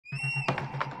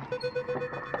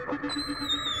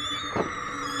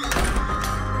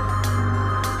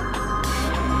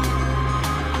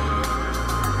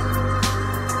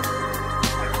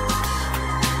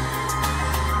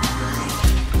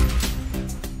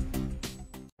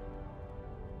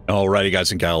Alrighty,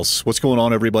 guys and gals. What's going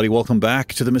on, everybody? Welcome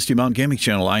back to the Misty Mountain Gaming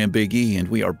Channel. I am Big E, and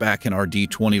we are back in our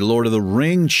D20 Lord of the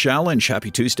Ring Challenge.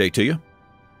 Happy Tuesday to you.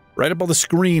 Right up on the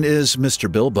screen is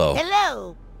Mr. Bilbo.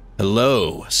 Hello.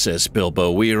 Hello, says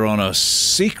Bilbo. We are on a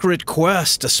secret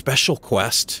quest, a special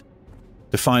quest,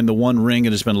 to find the one ring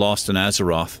that has been lost in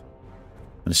Azeroth.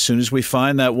 And as soon as we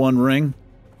find that one ring,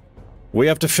 we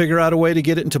have to figure out a way to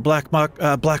get it into Black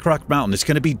Rock Mountain. It's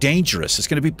going to be dangerous. It's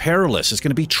going to be perilous. It's going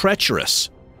to be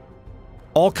treacherous.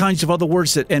 All kinds of other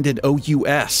words that end in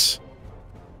O-U-S.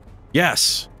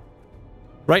 Yes.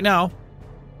 Right now,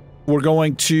 we're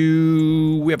going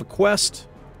to... We have a quest.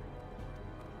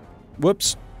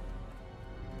 Whoops.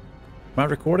 Am I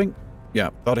recording? Yeah,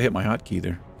 thought I hit my hotkey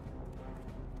there.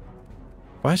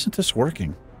 Why isn't this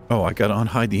working? Oh, I gotta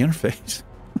unhide the interface.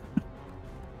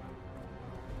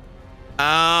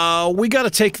 We gotta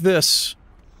take this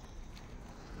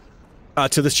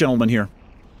to this gentleman here.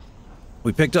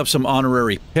 We picked up some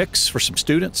honorary picks for some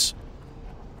students.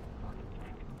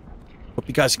 Hope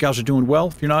you guys and gals are doing well.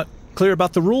 If you're not clear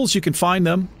about the rules, you can find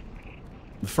them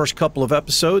in the first couple of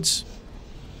episodes.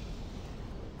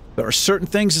 There are certain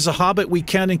things as a hobbit we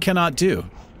can and cannot do.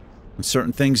 And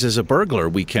certain things as a burglar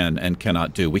we can and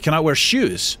cannot do. We cannot wear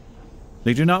shoes.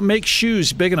 They do not make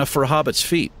shoes big enough for a hobbit's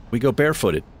feet. We go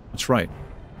barefooted. That's right.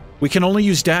 We can only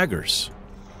use daggers.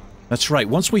 That's right.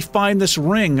 Once we find this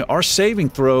ring, our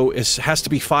saving throw has to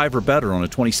be 5 or better on a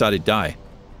 20-sided die.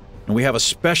 And we have a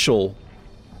special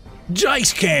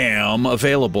dice cam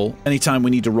available anytime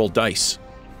we need to roll dice.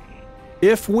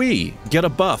 If we get a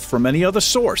buff from any other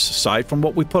source, aside from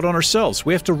what we put on ourselves,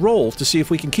 we have to roll to see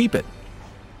if we can keep it.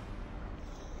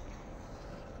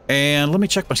 And let me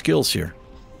check my skills here.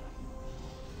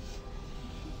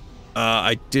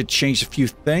 I did change a few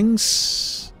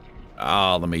things.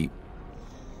 Let me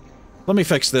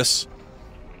fix this.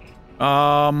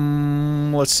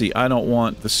 Let's see. I don't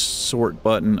want the sort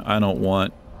button. I don't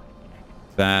want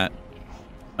that.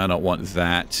 I don't want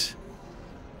that.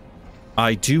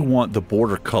 I do want the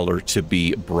border color to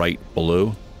be bright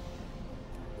blue.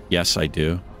 Yes, I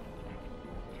do.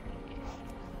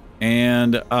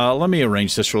 And let me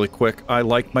arrange this really quick. I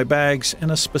like my bags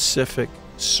in a specific,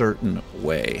 certain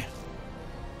way.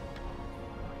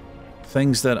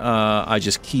 Things that I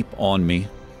just keep on me.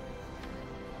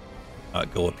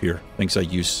 Go up here. Things I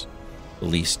use the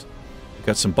least.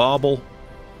 Got some bauble.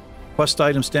 Quest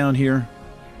items down here.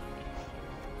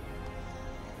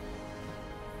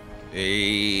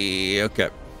 Okay.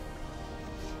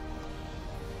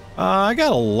 I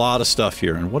got a lot of stuff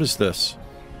here. And what is this?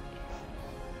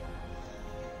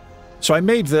 So I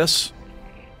made this.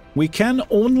 We can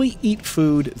only eat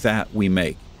food that we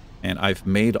make. And I've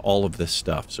made all of this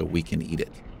stuff so we can eat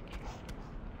it.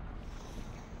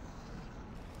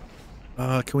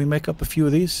 Can we make up a few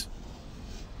of these?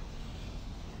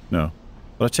 No.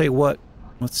 But I'll tell you what.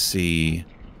 Let's see.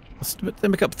 Let's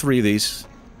make up 3 of these.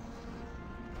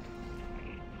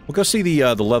 We'll go see the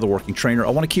leatherworking trainer. I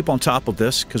want to keep on top of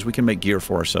this because we can make gear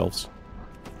for ourselves.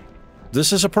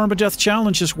 This is a permadeath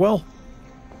challenge as well.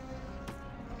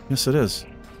 Yes, it is.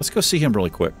 Let's go see him really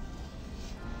quick.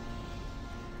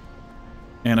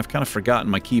 And I've kind of forgotten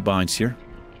my keybinds here.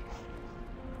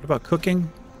 What about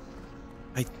cooking?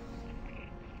 I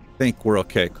think we're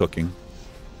okay at cooking.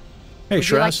 Hey, Would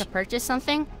you like to purchase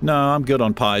something? No, I'm good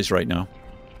on pies right now.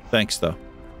 Thanks, though.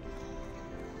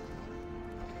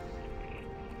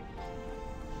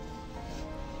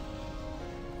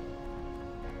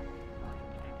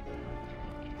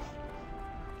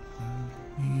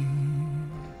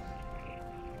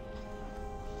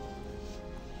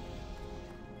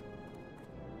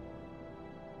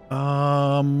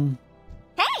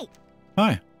 Hey!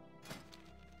 Hi.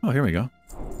 Oh, here we go.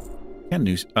 Can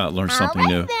learn something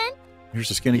new. Then. Here's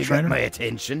the skinny You trainer. got my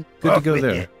attention. Good to go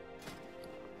there.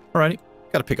 Alrighty.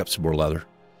 Gotta pick up some more leather.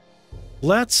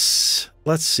 Let's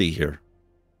see here.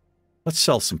 Let's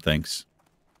sell some things.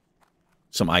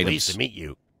 Some items. Pleased to meet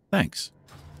you. Thanks.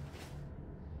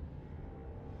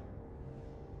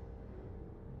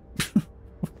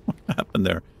 What happened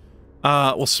there?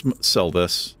 We'll sell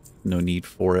this. No need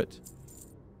for it.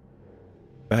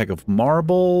 Bag of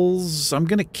marbles. I'm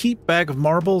gonna keep bag of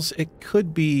marbles. It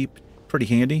could be pretty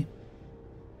handy.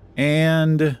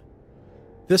 And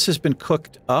this has been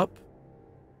cooked up.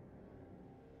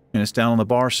 And it's down on the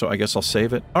bar, so I guess I'll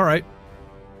save it. Alright.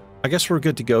 I guess we're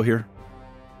good to go here.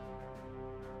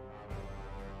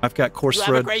 I've got course You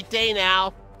thread. have a great day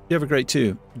now. You have a great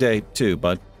day too,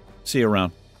 bud. See you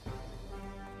around.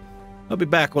 I'll be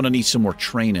back when I need some more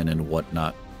training and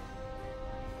whatnot.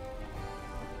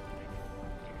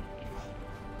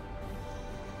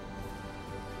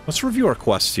 Let's review our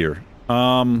quests here.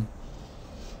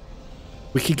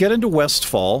 We could get into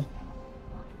Westfall.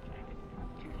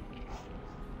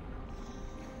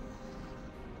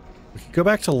 We could go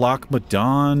back to Loch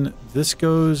Madon. This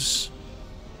goes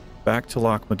back to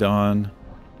Loch Madon.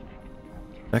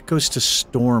 That goes to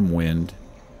Stormwind.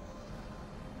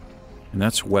 And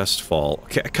that's Westfall.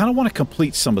 Okay, I kind of want to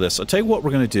complete some of this. I'll tell you what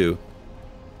we're going to do.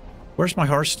 Where's my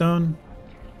Hearthstone?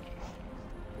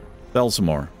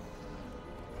 Belzamar.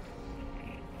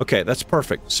 Okay, that's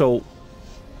perfect. So,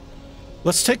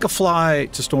 let's take a fly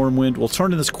to Stormwind. We'll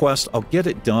turn in this quest. I'll get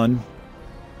it done.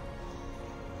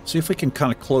 See if we can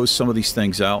kind of close some of these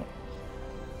things out.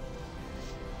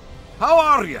 How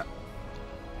are you?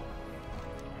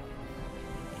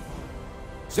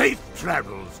 Safe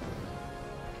travels.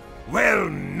 Well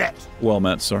met. Well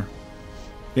met, sir.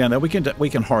 Yeah, now we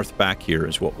can hearth back here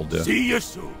is what we'll do. See you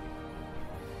soon.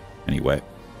 Anyway.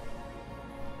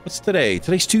 What's today?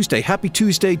 Today's Tuesday. Happy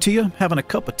Tuesday to you. Having a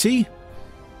cup of tea.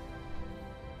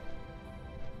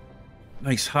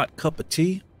 Nice hot cup of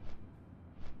tea.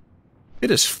 It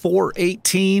is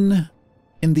 4:18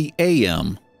 in the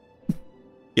AM.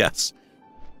 Yes.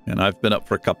 And I've been up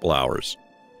for a couple hours.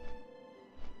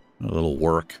 A little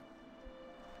work.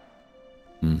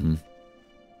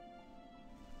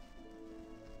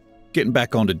 Getting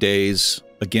back onto days.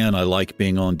 Again, I like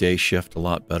being on day shift a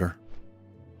lot better.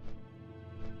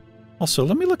 Also,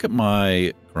 let me look at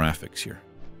my graphics here.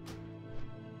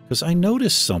 Because I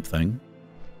noticed something.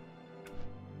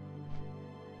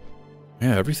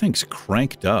 Yeah, everything's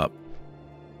cranked up.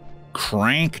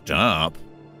 Cranked up?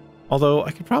 Although,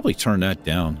 I could probably turn that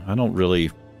down. I don't really...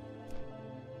 It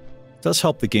does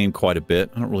help the game quite a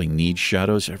bit. I don't really need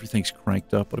shadows. Everything's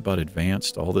cranked up. What about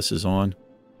advanced? All this is on.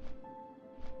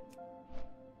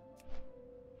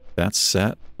 That's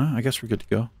set. I guess we're good to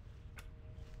go.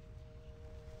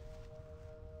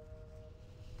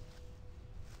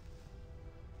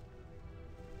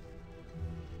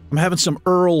 I'm having some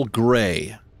Earl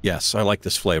Grey. Yes, I like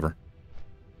this flavor.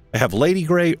 I have Lady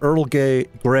Grey, Earl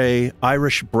Grey,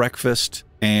 Irish Breakfast,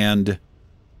 and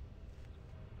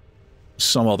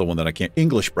some other one that I can't...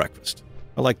 English Breakfast.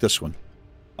 I like this one.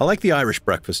 I like the Irish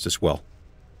Breakfast as well.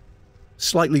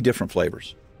 Slightly different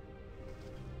flavors.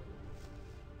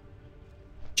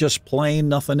 Just plain,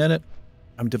 nothing in it.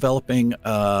 I'm developing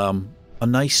a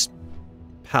nice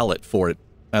palate for it.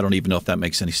 I don't even know if that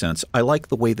makes any sense. I like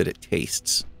the way that it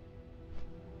tastes.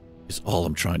 Is all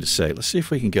I'm trying to say. Let's see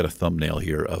if we can get a thumbnail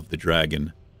here of the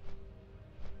dragon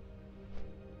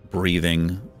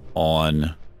breathing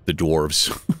on the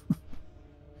dwarves.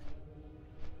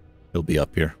 He'll be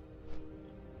up here.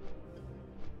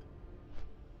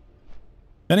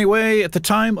 Anyway, at the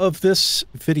time of this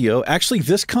video, actually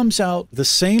this comes out the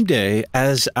same day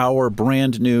as our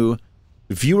brand new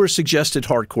viewer-suggested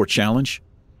hardcore challenge.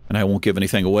 And I won't give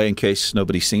anything away in case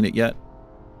nobody's seen it yet.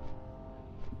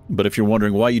 But if you're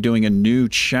wondering why you're doing a new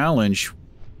challenge,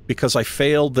 because I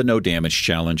failed the no damage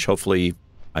challenge. Hopefully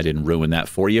I didn't ruin that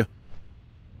for you.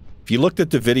 If you looked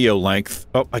at the video length...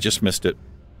 Oh, I just missed it.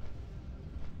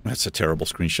 That's a terrible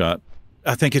screenshot.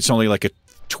 I think it's only like a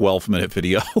 12-minute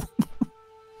video.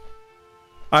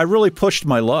 I really pushed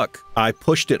my luck. I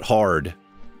pushed it hard,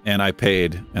 and I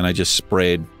paid, and I just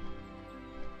sprayed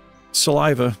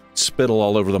saliva, spittle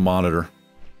all over the monitor.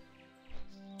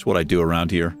 That's what I do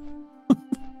around here.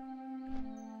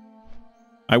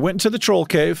 I went into the troll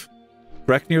cave,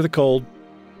 correct near the cold.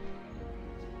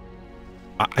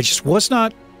 I just was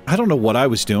not... I don't know what I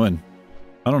was doing.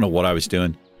 I don't know what I was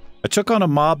doing. I took on a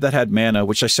mob that had mana,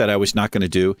 which I said I was not going to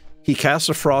do. He cast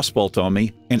a frostbolt on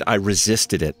me, and I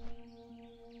resisted it.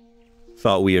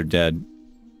 Thought we are dead.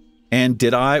 And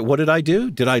did I... What did I do?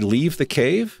 Did I leave the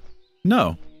cave?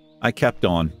 No. I kept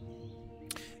on.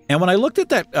 And when I looked at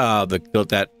that,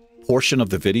 that portion of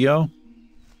the video,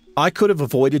 I could have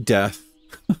avoided death.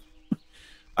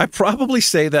 I probably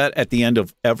say that at the end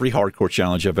of every hardcore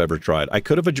challenge I've ever tried. I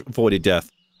could have avoided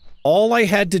death. All I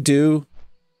had to do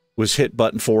was hit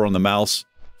button 4 on the mouse.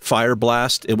 Fire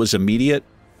blast. It was immediate.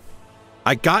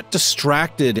 I got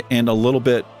distracted and a little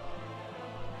bit...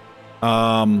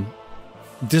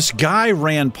 This guy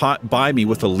ran by me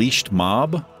with a leashed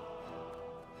mob.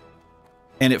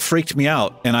 And it freaked me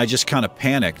out. And I just kind of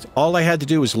panicked. All I had to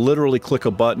do was literally click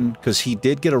a button because he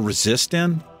did get a resist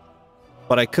in.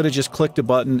 But I could have just clicked a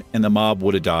button and the mob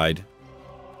would have died.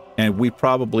 And we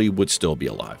probably would still be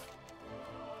alive.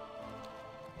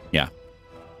 Yeah.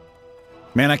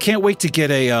 Man, I can't wait to get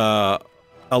a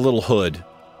little hood,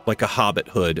 like a hobbit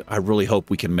hood. I really hope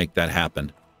we can make that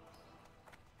happen.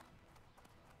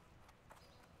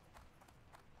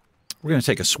 We're going to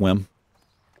take a swim.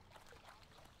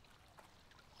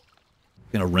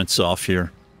 Going to rinse off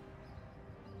here.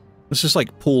 This is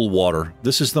like pool water.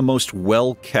 This is the most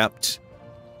well-kept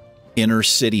inner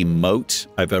city moat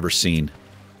I've ever seen.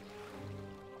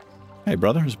 Hey,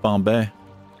 brother, it's Bombay.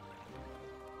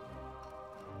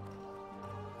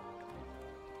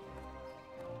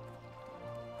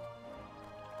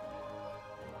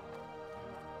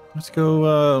 Let's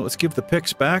go, let's give the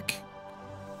picks back.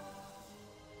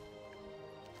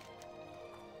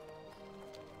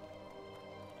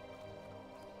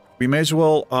 We may as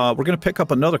well, we're going to pick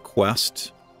up another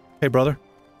quest. Hey, brother.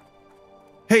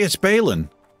 Hey, it's Balin.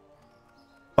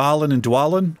 Balin and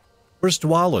Dwalin? Where's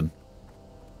Dwalin?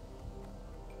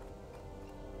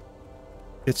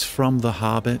 It's from The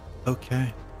Hobbit.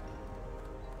 Okay.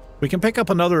 We can pick up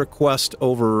another quest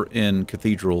over in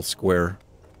Cathedral Square.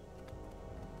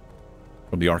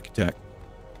 From the architect.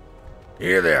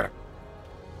 Here there.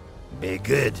 Be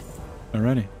good.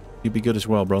 Alrighty. You be good as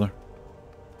well, brother.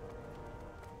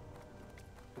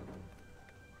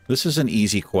 This is an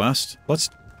easy quest. Let's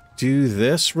do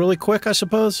this really quick, I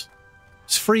suppose.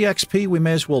 It's free XP. We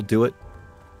may as well do it.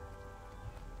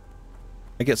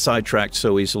 I get sidetracked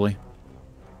so easily.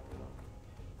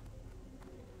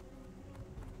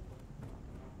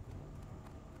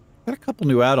 Got a couple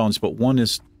new add-ons, but one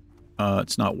is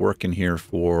it's not working here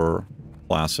for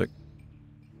Classic.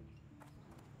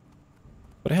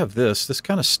 But I have this. This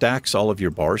kind of stacks all of your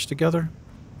bars together.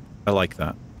 I like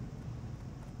that.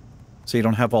 So you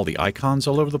don't have all the icons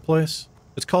all over the place.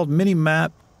 It's called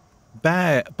Mini-Map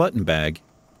Button Bag.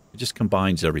 It just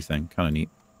combines everything. Kind of neat.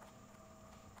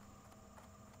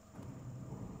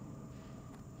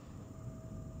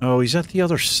 Oh, he's at the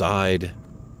other side.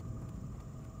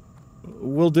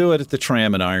 We'll do it at the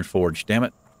tram in Ironforge. Damn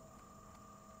it.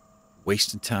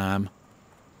 Wasting time.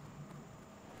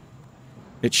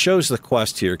 It shows the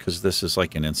quest here because this is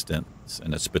like an instance,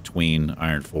 and it's between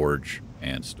Ironforge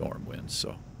and Stormwind,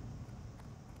 so...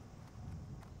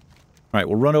 Alright,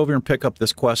 we'll run over and pick up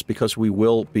this quest because we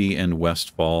will be in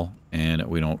Westfall, and not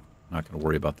going to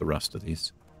worry about the rest of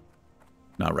these.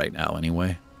 Not right now,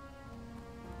 anyway.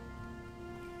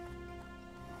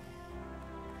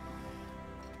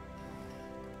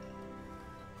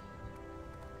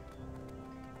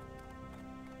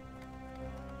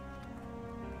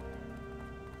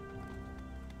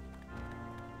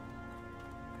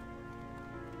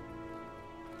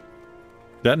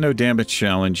 That no damage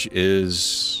challenge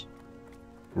is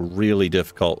really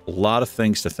difficult. A lot of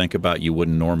things to think about you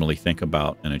wouldn't normally think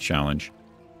about in a challenge.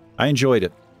 I enjoyed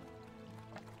it.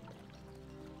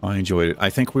 I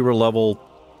think we were level...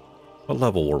 What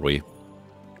level were we?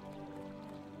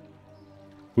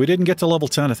 We didn't get to level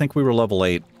 10. I think we were level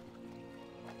 8.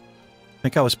 I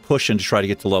think I was pushing to try to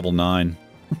get to level 9.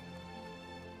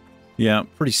 Yeah,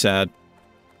 pretty sad.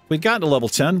 If we'd gotten to level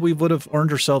 10, we would have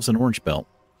earned ourselves an orange belt.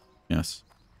 Yes.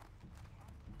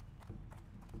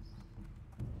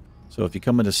 So if you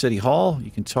come into City Hall, you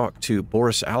can talk to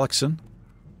Boris Alexson.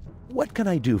 What can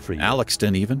I do for you?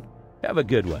 Alexton, even. Have a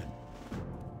good one.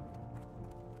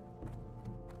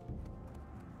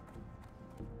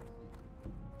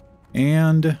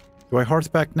 And do I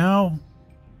hearth back now?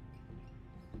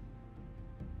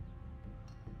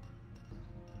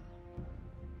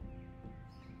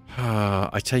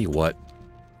 I tell you what.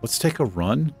 Let's take a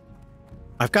run.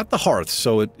 I've got the hearth,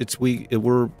 so we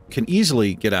can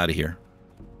easily get out of here.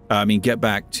 I mean, get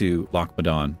back to Loch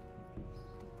Madon.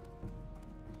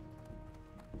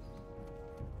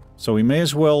 So we may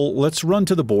as well... Let's run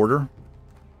to the border.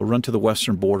 We'll run to the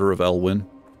western border of Elwyn.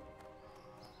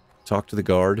 Talk to the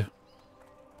guard.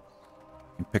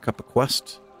 And pick up a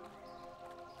quest.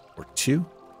 Or two.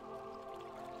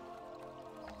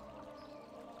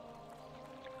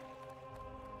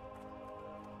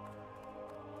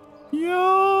 Yeah.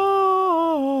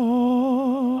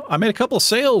 I made a couple of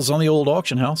sales on the old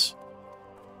auction house.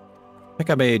 I think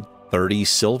I made 30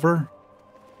 silver.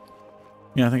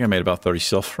 Yeah, I think I made about 30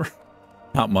 silver.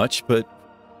 Not much, but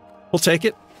we'll take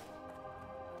it.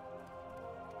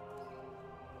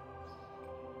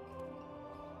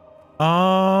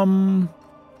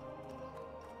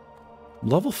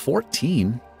 Level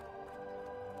 14.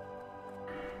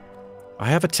 I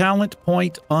have a talent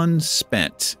point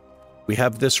unspent. We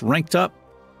have this ranked up.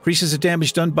 Increases the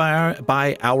damage done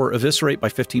by our eviscerate by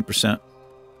 15%.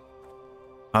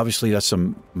 Obviously, that's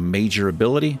some major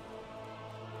ability.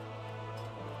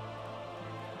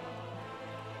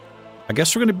 I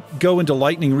guess we're going to go into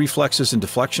lightning reflexes and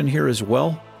deflection here as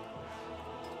well.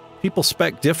 People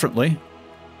spec differently,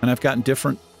 and I've gotten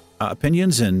different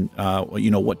opinions and,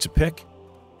 you know, what to pick.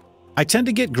 I tend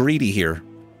to get greedy here.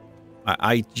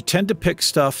 I tend to pick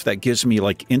stuff that gives me,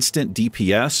 like, instant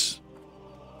DPS,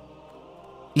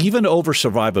 even over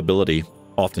survivability,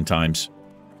 oftentimes.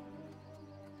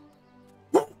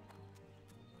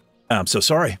 I'm so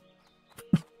sorry.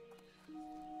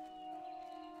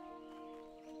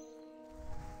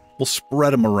 We'll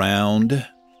spread them around.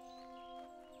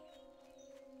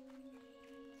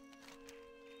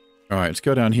 All right, let's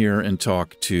go down here and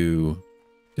talk to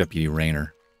Deputy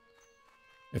Rayner,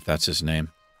 if that's his name.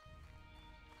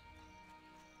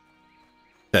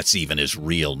 That's even his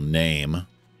real name.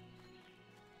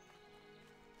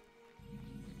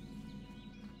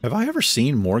 Have I ever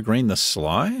seen Morgraine the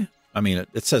Sly? I mean,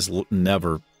 it says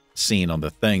never seen on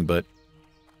the thing, but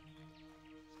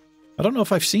I don't know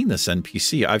if I've seen this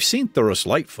NPC. I've seen Thoros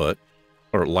Lightfoot,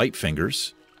 or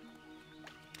Lightfingers.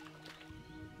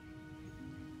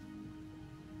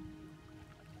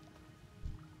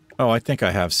 Oh, I think I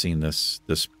have seen this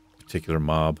particular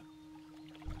mob.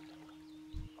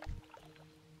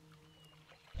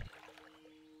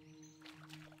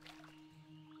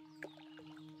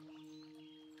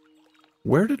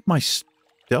 Where did my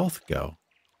stealth go?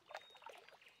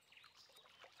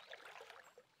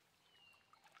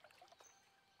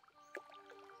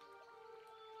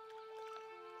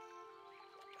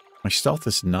 My stealth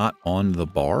is not on the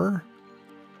bar?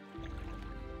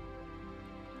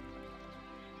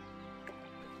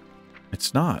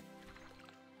 It's not.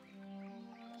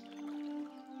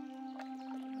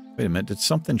 Wait a minute, did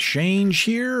something change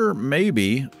here?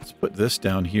 Maybe. Let's put this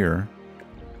down here.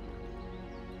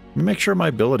 Let me make sure my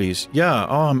abilities... Yeah,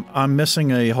 oh, I'm missing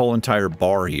a whole entire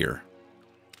bar here.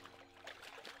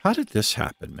 How did this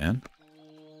happen, man?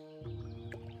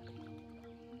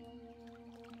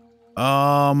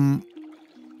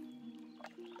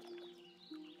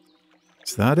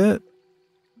 Is that it?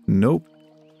 Nope.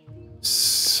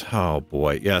 Oh,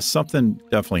 boy. Yeah, something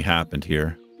definitely happened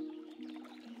here.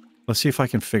 Let's see if I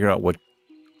can figure out what...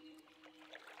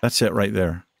 That's it right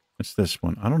there. It's this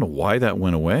one. I don't know why that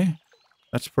went away.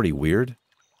 That's pretty weird.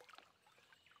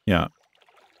 Yeah.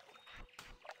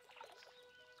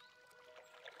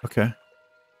 Okay.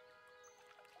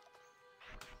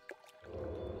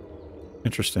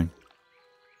 Interesting.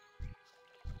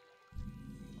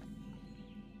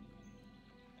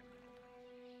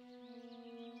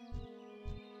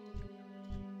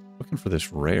 Looking for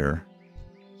this rare.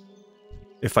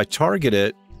 If I target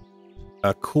it,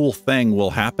 a cool thing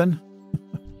will happen.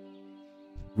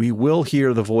 We will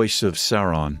hear the voice of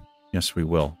Sauron. Yes, we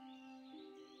will.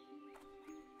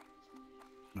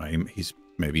 Maybe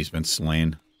he's been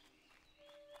slain.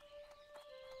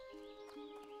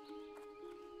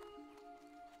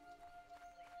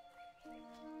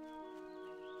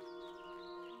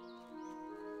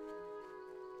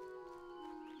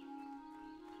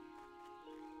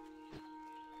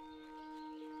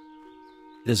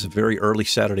 It is a very early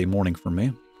Saturday morning for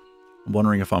me. I'm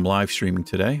wondering if I'm live streaming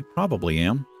today. Probably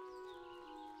am.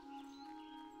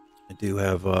 I do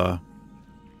have, I'm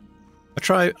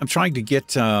trying to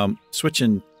get, I'm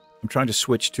trying to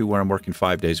switch to where I'm working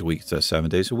 5 days a week instead of 7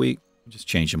 days a week. I'm just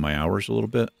changing my hours a little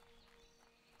bit.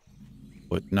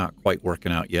 But not quite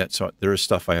working out yet. So there is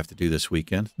stuff I have to do this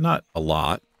weekend. Not a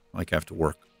lot. Like I have to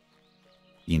work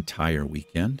the entire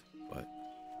weekend. But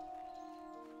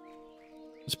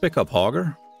let's pick up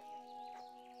Hogger.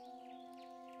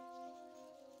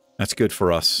 That's good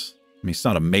for us. I mean, it's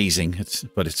not amazing,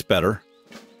 but it's better.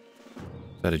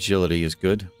 That agility is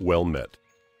good. Well met.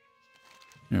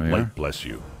 There we are. Light bless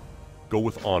you. Go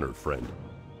with honor, friend.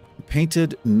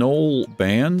 Painted knoll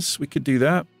bands. We could do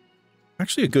that.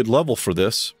 Actually, a good level for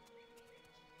this.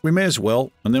 We may as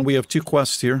well. And then we have 2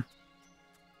 quests here.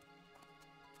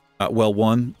 Well,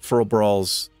 one,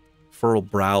 Furlbrow's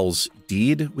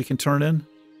Deed we can turn in.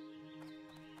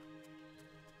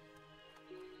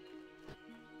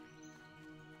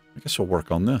 I guess we'll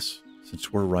work on this,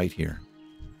 since we're right here.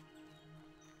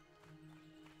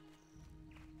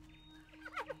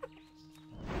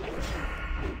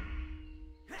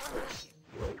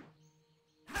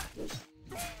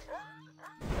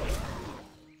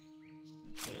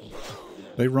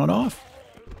 They run off?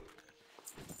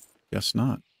 Guess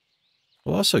not.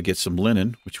 We'll also get some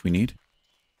linen, which we need.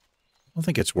 I don't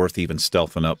think it's worth even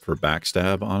stealthing up for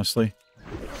backstab, honestly.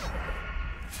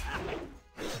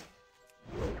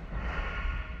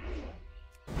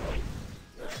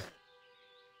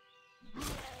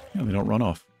 Yeah, they don't run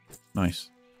off.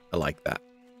 Nice. I like that.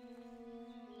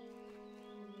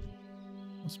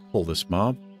 Let's pull this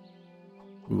mob.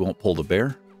 We won't pull the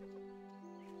bear.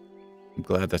 I'm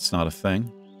glad that's not a thing.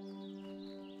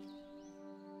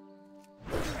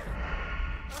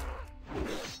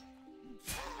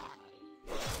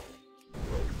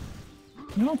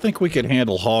 I don't think we could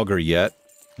handle Hogger yet.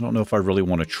 I don't know if I really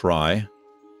want to try.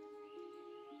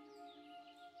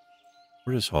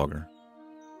 Where is Hogger?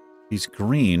 He's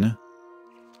green.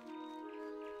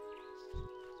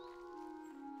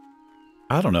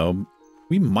 I don't know.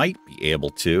 We might be able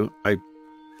to. I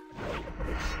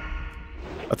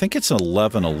think it's an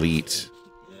 11 elite.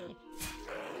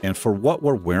 And for what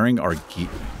we're wearing, our gear...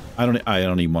 I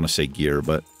don't even want to say gear,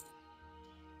 but...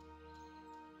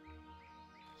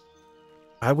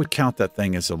 I would count that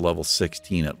thing as a level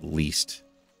 16 at least.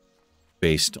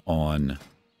 Based on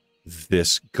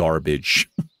this garbage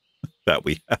that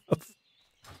we have.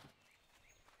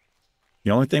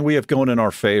 The only thing we have going in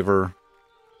our favor...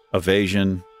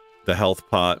 Evasion, the health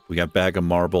pot, we got bag of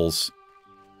marbles.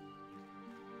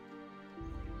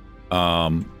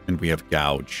 And we have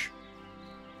gouge.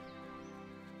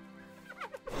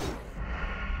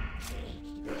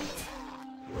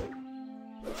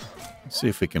 Let's see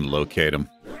if we can locate him.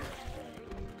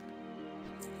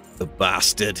 The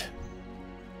bastard.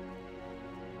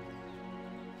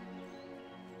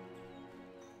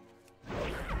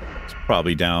 It's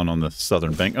probably down on the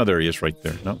southern bank. Oh, there he is right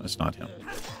there. No, that's not him.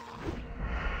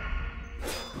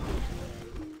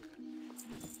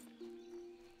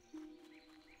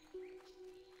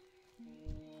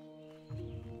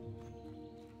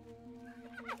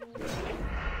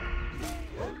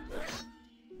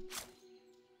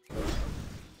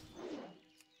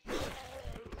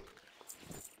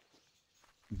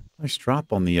 Nice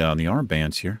drop on the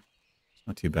armbands here. It's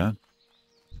not too bad.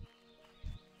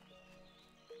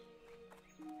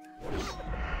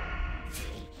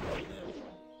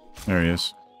 There he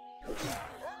is.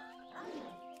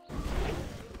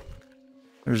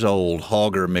 There's old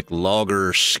Hogger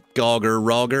McLogger Skogger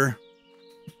Rogger.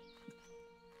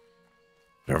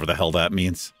 Whatever the hell that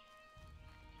means.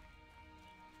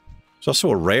 There's also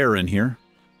a rare in here.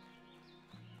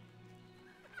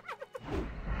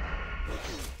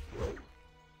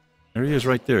 There he is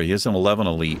right there. He is an 11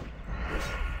 elite.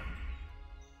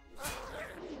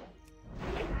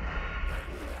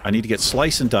 I need to get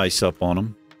slice and dice up on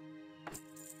him.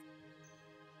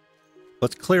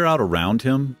 Let's clear out around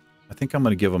him. I think I'm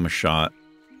going to give him a shot.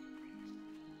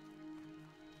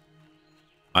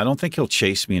 I don't think he'll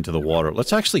chase me into the water.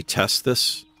 Let's actually test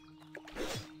this.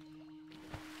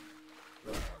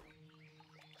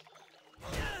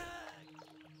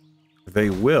 They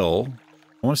will.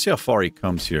 I want to see how far he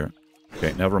comes here.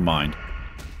 Okay, never mind.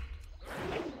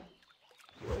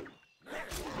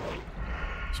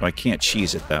 So I can't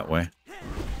cheese it that way.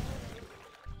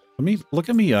 Look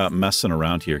at me messing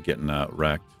around here, getting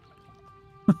wrecked.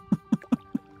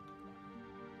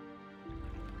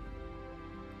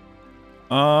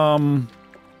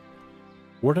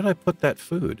 Where did I put that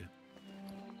food?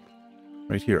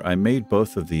 Right here. I made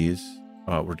both of these.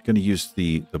 We're going to use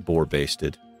the boar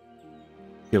basted.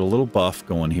 Get a little buff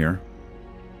going here.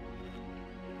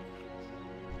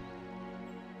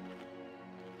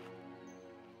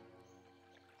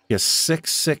 He has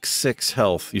 666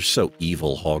 health. You're so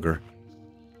evil, Hogger.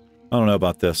 I don't know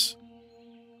about this.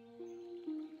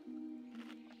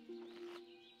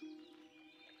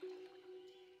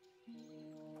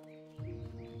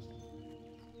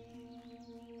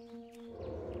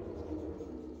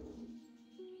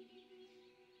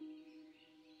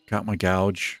 Got my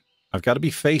gouge. I've got to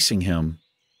be facing him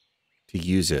to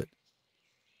use it.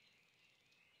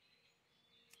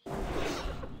 I'm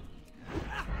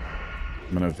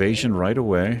going to evasion right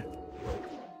away.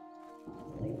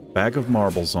 Bag of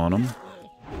marbles on him.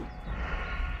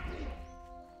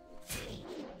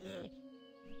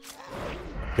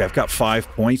 Okay, I've got 5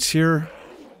 points here.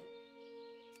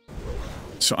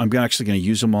 So I'm actually going to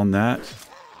use them on that.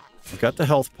 I've got the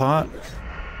health pot.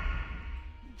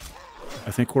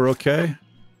 I think we're okay.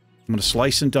 I'm going to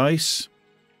slice and dice.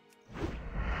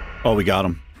 Oh, we got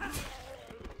him.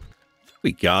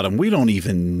 We got him. We don't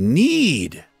even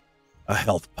need a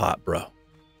health pot, bro.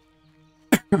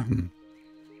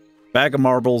 Bag of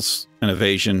marbles and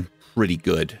evasion. Pretty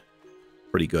good.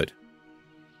 Pretty good.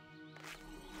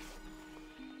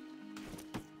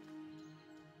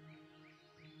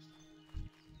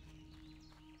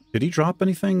 Did he drop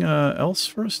anything else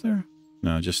for us there?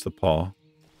 No, just the paw.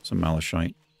 Some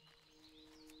malachite.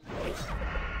 I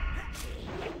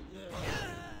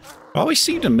always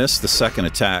seem to miss the second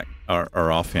attack,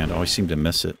 or offhand. I always seem to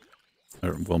miss it.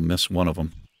 Or we'll miss one of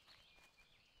them.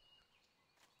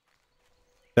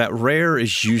 That rare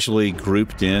is usually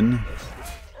grouped in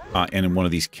one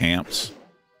of these camps.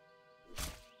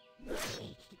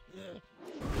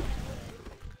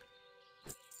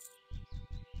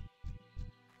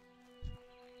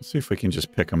 Let's see if we can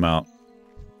just pick them out.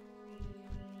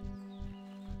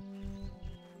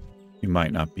 He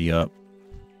might not be up.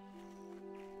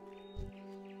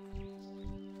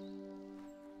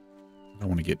 I don't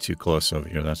want to get too close over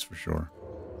here, that's for sure.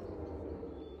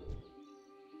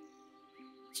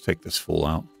 Let's take this fool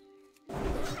out.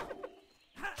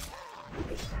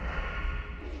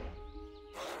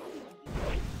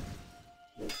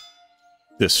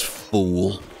 This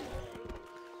fool.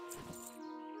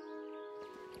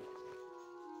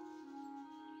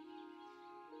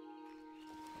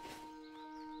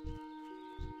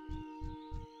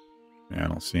 Yeah, I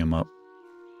don't see him up.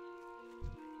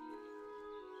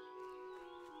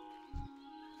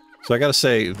 So I gotta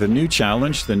say, the new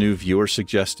challenge, the new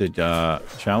viewer-suggested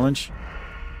challenge,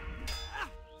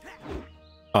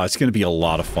 it's gonna be a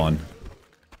lot of fun.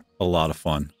 A lot of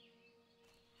fun.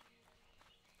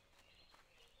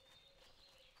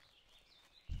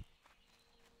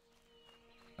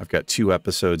 I've got 2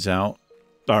 episodes out.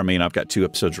 I mean, I've got 2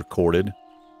 episodes recorded.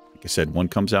 Like I said, one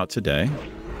comes out today.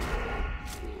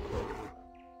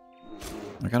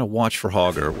 I gotta watch for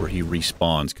Hogger where he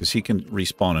respawns, because he can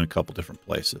respawn in a couple different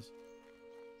places.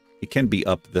 He can be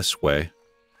up this way.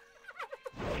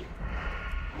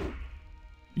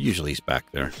 Usually he's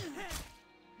back there.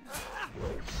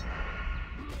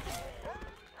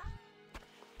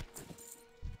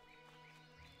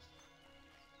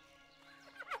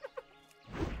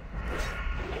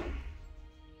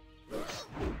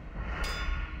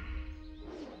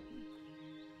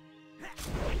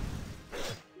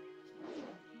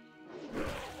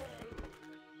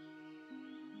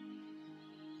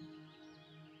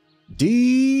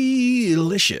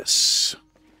 Delicious.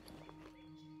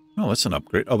 Oh, that's an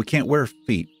upgrade. Oh, we can't wear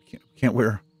feet. Can't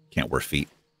wear feet.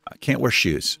 Can't wear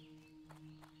shoes.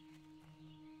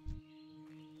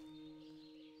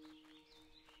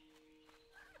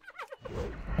 How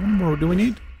many more do we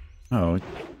need? Oh, it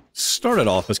started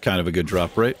off as kind of a good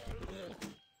drop rate.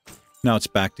 Now it's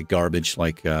back to garbage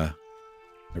like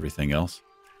everything else.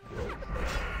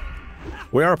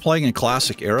 We are playing in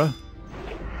Classic Era.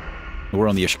 We're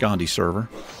on the Ishgandi server.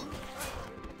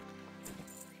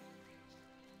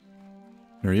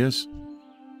 There he is.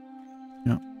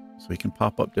 Yeah, so he can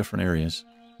pop up different areas.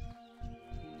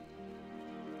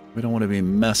 We don't want to be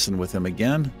messing with him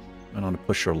again. I don't want to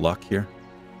push our luck here.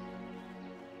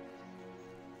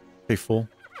 Okay, fool.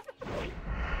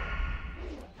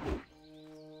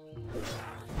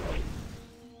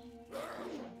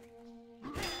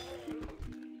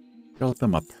 Get up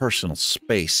in my personal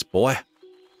space, boy.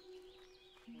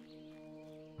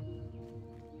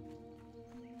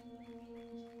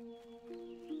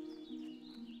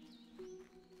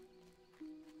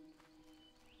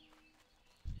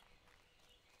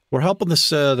 We're helping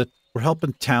this. We're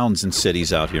helping towns and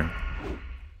cities out here.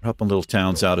 We're helping little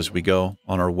towns out as we go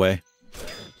on our way.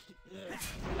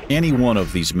 Any one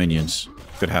of these minions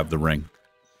could have the ring.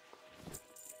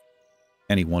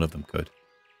 Any one of them could.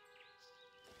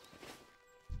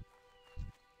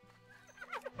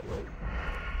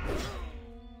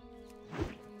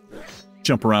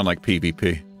 Jump around like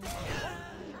PvP.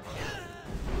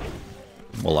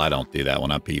 Well, I don't do that when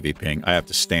I'm PvPing. I have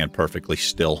to stand perfectly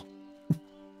still.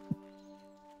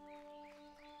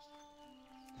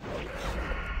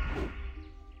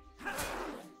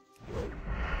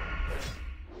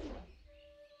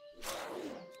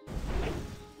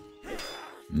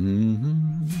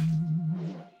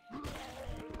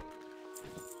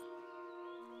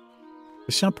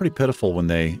 They sound pretty pitiful when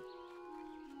they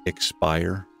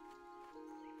expire.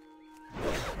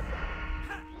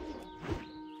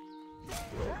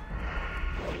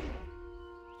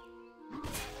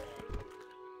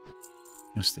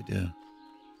 Yes, they do.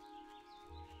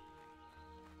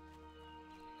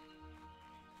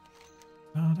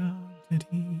 Da da da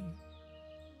dee.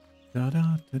 Da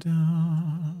da da da.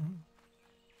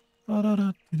 Da da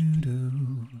da do do.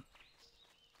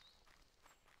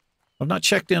 I've not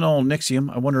checked in on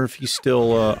Nixium. I wonder if he's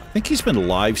still. I think he's been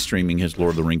live streaming his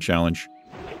Lord of the Ring challenge.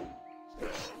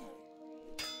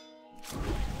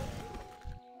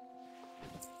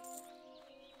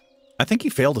 I think he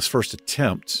failed his first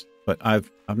attempt, but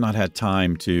I've not had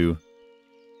time to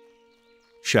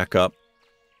check up,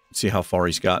 see how far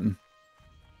he's gotten.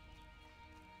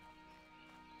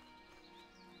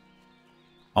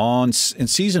 In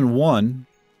season 1,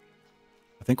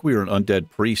 I think we were an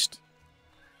undead priest.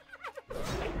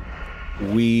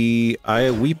 We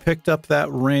picked up that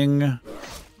ring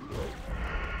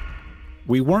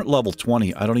We weren't level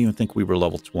 20. I don't even think we were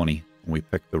level 20 when we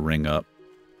picked the ring up.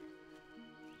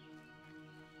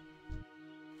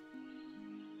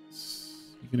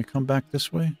 You gonna come back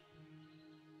this way?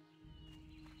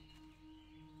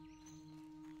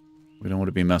 We don't want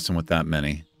to be messing with that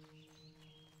many.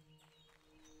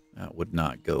 That would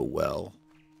not go well.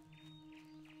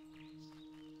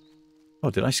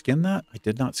 Oh, did I skin that? I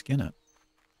did not skin it.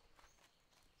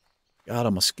 God,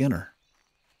 I'm a skinner.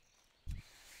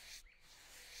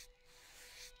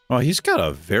 Oh, he's got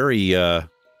a very, I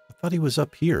thought he was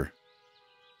up here.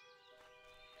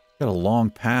 Got a long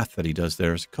path that he does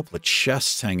there. There's a couple of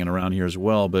chests hanging around here as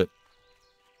well, but...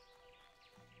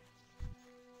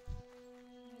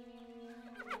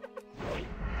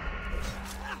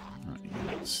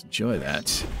 Let's enjoy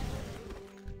that.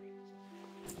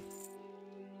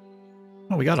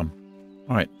 Oh, we got him.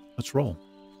 All right, let's roll.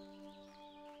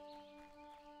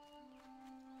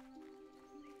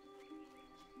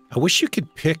 I wish you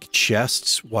could pick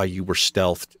chests while you were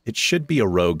stealthed. It should be a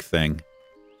rogue thing.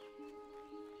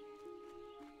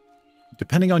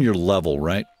 Depending on your level,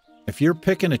 right? If you're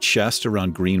picking a chest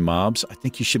around green mobs, I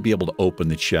think you should be able to open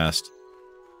the chest.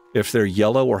 If they're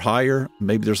yellow or higher,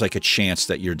 maybe there's like a chance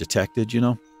that you're detected, you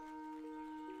know?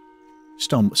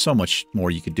 So much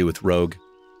more you could do with rogue.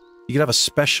 You could have a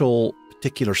special,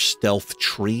 particular stealth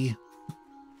tree.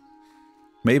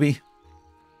 Maybe.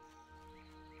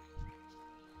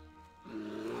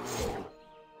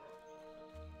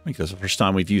 Because the first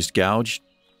time we've used gouge,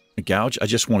 I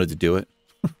just wanted to do it.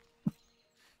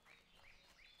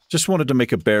 Just wanted to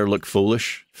make a bear look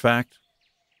foolish. Fact.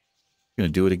 Gonna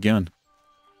do it again.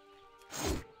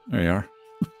 There you are.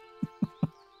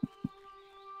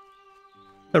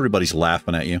 Everybody's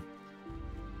laughing at you.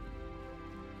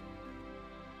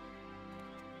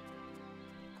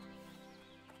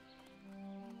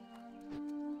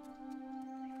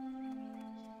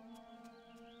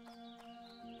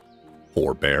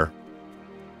 Poor bear.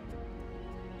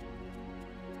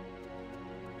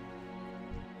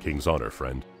 King's honor,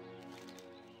 friend.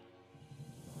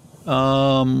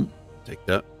 Take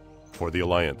that. For the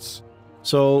Alliance.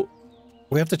 So,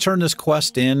 we have to turn this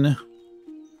quest in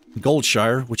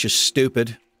Goldshire, which is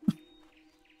stupid.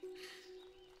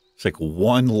 It's like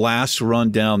one last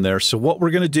run down there. So what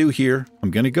we're going to do here,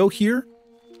 I'm going to go here,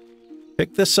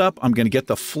 pick this up, I'm going to get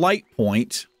the flight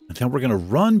point, and then we're going to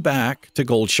run back to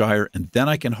Goldshire, and then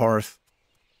I can hearth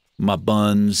my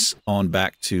buns on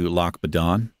back to Loch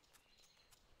Badon.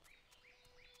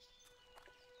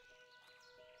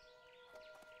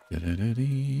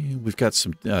 We've got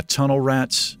some tunnel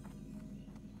rats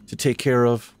to take care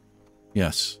of.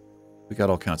 Yes, we got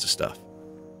all kinds of stuff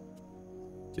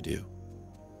to do.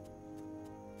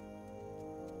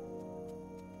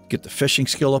 Get the fishing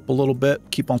skill up a little bit.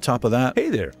 Keep on top of that. Hey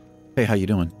there. Hey, how you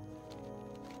doing?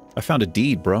 I found a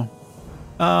deed, bro.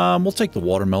 We'll take the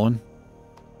watermelon.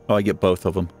 Oh, I get both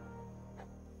of them.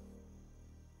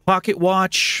 Pocket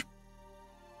watch.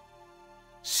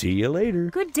 See you later.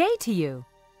 Good day to you.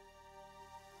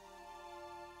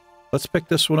 Let's pick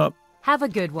this one up. Have a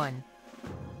good one.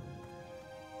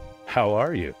 How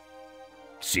are you?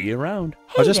 See you around.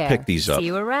 Hey I'll just there. pick these up. See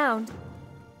you around.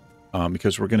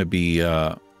 Because we're going to be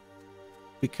kind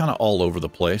of all over the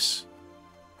place.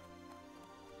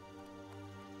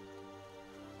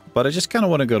 But I just kind of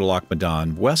want to go to Loch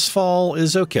Badon. Westfall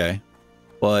is okay,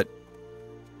 but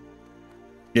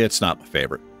it's not my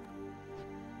favorite.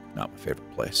 Not my favorite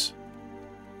place.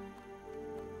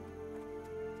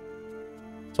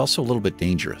 It's also a little bit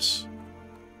dangerous.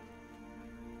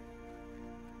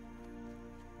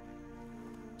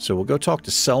 So we'll go talk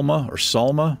to Selma or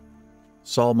Salma.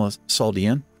 Salma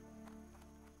Saldian.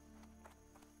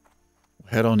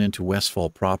 We'll head on into Westfall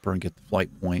proper and get the flight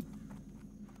point.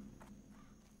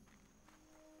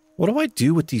 What do I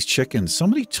do with these chickens?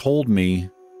 Somebody told me...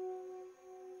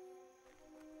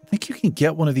 I think you can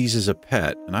get one of these as a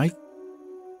pet, and I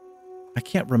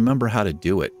can't remember how to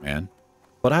do it, man.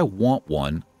 But I want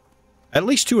one. At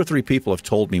least 2 or 3 people have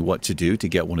told me what to do to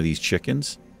get one of these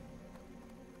chickens.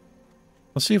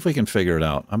 Let's see if we can figure it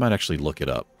out. I might actually look it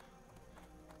up.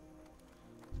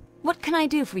 What can I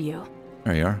do for you?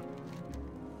 There you are.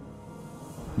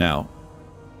 Now,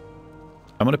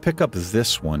 I'm going to pick up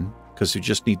this one, because you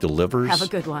just need the livers. Have a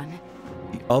good one.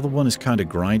 The other one is kind of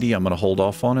grindy. I'm going to hold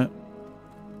off on it.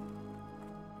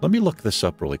 Let me look this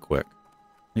up really quick.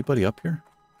 Anybody up here?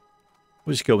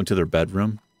 We'll just go into their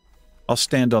bedroom. I'll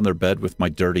stand on their bed with my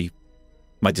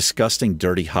disgusting,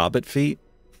 dirty hobbit feet.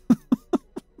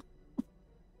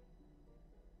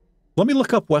 Let me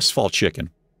look up Westfall chicken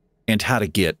and how to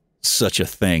get such a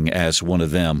thing as one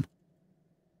of them.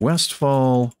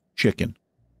 Westfall chicken.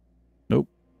 Nope.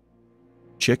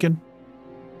 Chicken?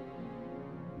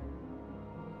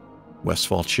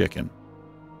 Westfall chicken.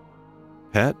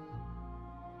 Pet?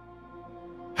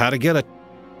 How to get a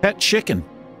pet chicken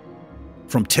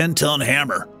from 10-Ton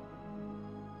Hammer.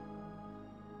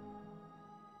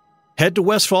 Head to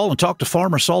Westfall and talk to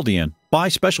Farmer Saldian. Buy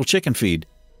special chicken feed.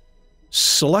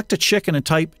 Select a chicken and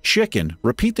type chicken.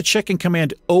 Repeat the chicken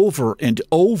command over and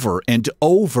over and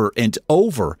over and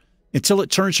over until it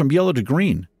turns from yellow to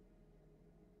green.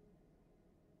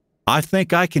 I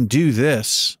think I can do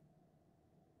this.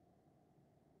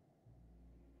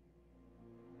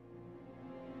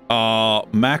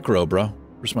 Macro, bro.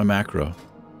 Where's my macro?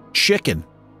 Chicken.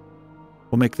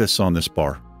 We'll make this on this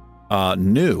bar.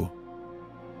 New.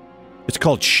 It's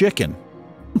called chicken.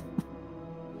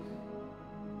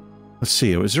 Let's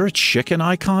see. Is there a chicken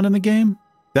icon in the game?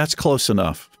 That's close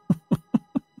enough.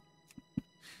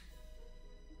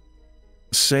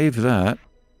 Save that.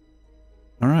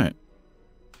 All right.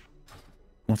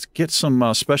 Let's get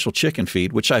some special chicken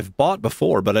feed, which I've bought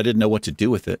before, but I didn't know what to do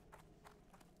with it.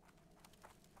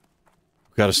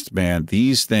 Got to, man,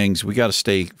 these things, we got to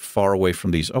stay far away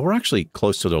from these. Oh, we're actually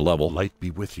close to their level. Light be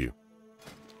with you.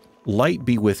 Light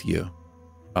be with you.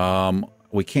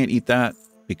 We can't eat that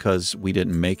because we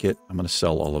didn't make it. I'm going to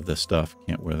sell all of this stuff.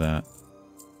 Can't wear that.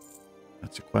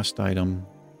 That's a quest item.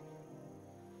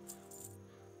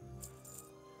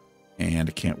 And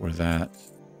I can't wear that.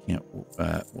 Can't,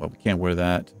 well, we can't wear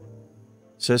that. It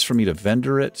says for me to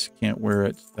vendor it. Can't wear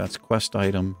it. That's quest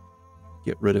item.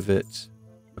 Get rid of it.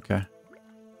 Okay.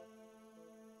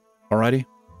 Alrighty.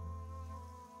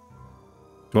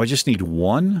 Do I just need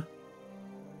one?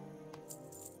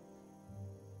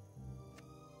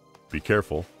 Be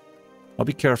careful. I'll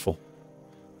be careful.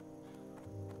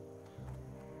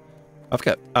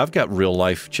 I've got real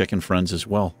life chicken friends as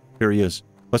well. Here he is.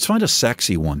 Let's find a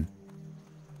sexy one.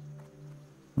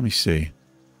 Let me see.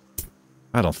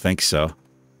 I don't think so.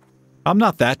 I'm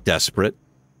not that desperate.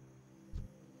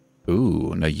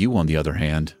 Ooh, now you on the other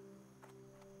hand.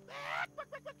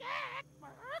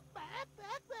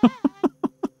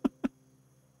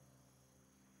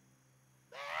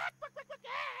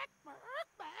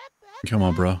 Come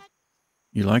on, bro.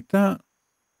 You like that?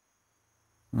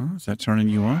 Oh, is that turning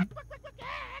you on?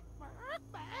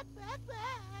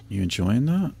 You enjoying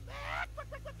that?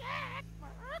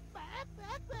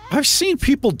 I've seen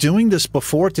people doing this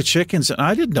before to chickens, and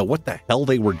I didn't know what the hell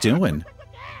they were doing.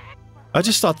 I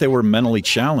just thought they were mentally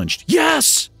challenged.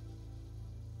 Yes!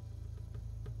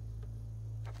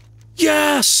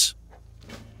 Yes!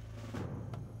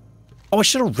 Oh, I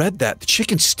should have read that. The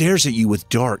chicken stares at you with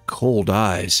dark, cold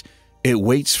eyes. It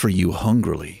waits for you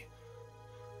hungrily.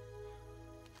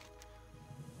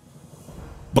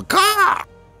 Baka!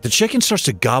 The chicken starts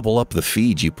to gobble up the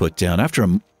feed you put down after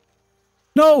a...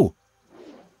 No!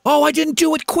 Oh, I didn't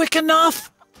do it quick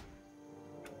enough!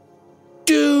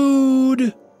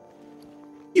 Dude!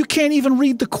 You can't even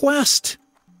read the quest.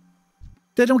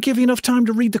 They don't give you enough time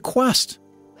to read the quest.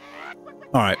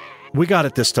 Alright, we got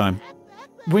it this time.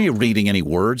 We ain't reading any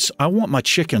words. I want my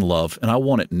chicken love, and I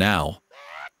want it now.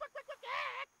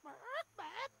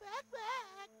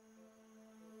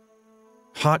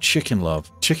 Hot chicken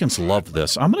love. Chickens love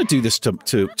this. I'm going to do this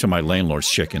to my landlord's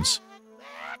chickens.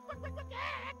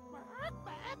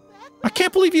 I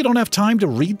can't believe you don't have time to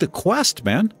read the quest,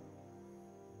 man.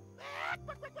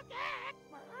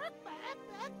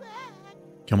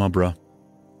 Come on, bro.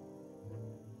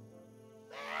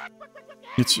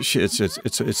 This is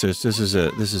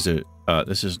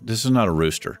not a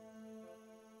rooster.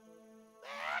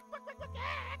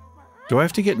 Do I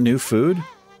have to get new food?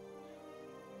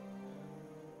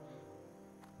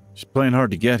 It's playing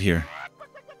hard to get here.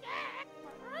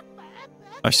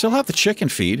 I still have the chicken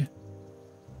feed.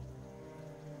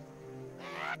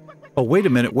 Oh, wait a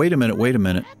minute, wait a minute, wait a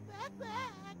minute.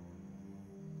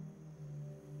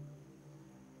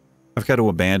 I've got to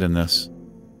abandon this.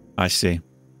 I see.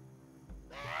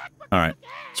 Alright,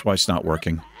 that's why it's not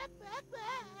working.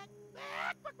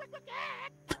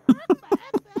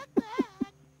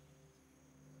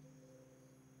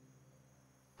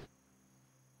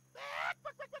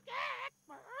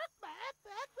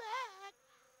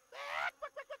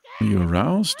 Are you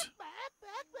aroused?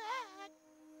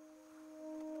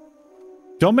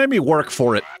 Don't make me work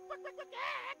for it.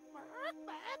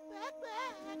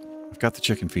 I've got the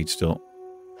chicken feed still.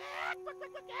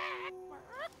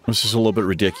 This is a little bit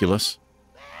ridiculous.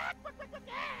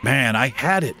 Man, I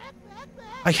had it.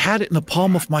 I had it in the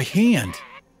palm of my hand.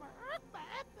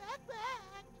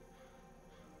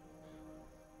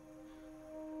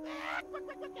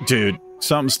 Dude,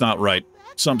 something's not right.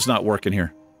 Something's not working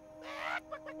here.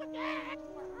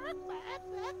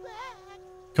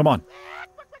 Come on.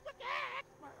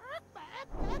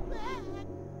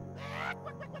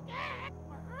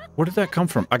 Where did that come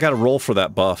from? I gotta roll for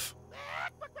that buff.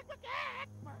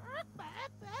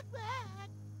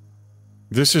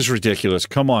 This is ridiculous.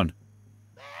 Come on.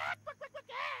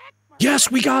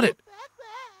 Yes, we got it!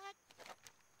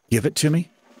 Give it to me?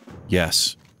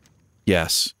 Yes.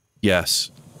 Yes.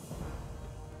 Yes.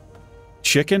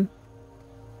 Chicken?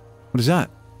 What is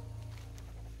that?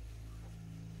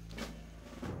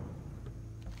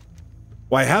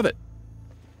 Why, I have it.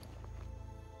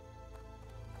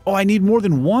 Oh, I need more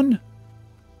than one?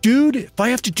 Dude, if I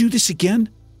have to do this again,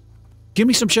 give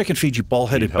me some chicken feed, you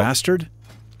ball-headed bastard.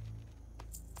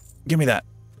 Give me that.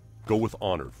 Go with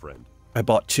honor, friend. I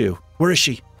bought 2. Where is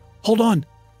she? Hold on.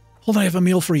 Hold on, I have a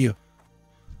meal for you.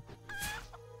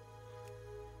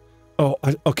 Oh,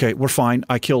 okay, we're fine.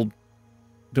 I killed...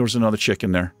 There was another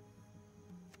chicken there.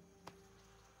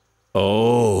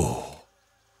 Oh.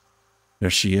 There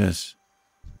she is.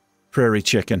 Prairie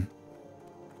chicken.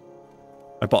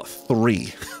 I bought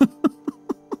 3.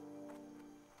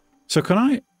 So can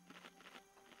I...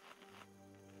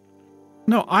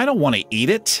 No, I don't want to eat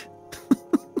it.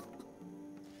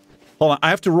 Hold on, I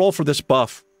have to roll for this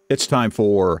buff. It's time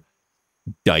for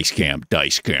dice cam,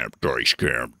 dice cam, dice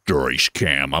cam, dice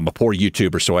cam. I'm a poor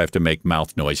YouTuber, so I have to make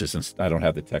mouth noises and I don't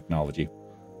have the technology.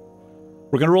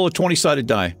 We're going to roll a 20-sided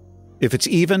die. If it's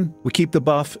even, we keep the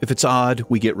buff. If it's odd,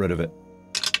 we get rid of it.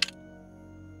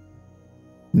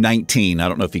 19. I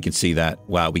don't know if you can see that.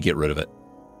 Wow, we get rid of it.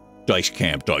 Dice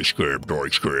cam, dice cam,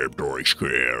 dice cam, dice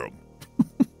cam.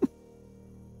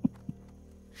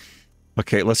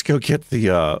 Okay, let's go get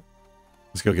the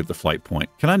flight point.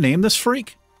 Can I name this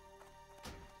freak?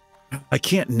 I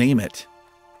can't name it.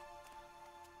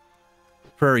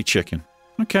 Prairie chicken.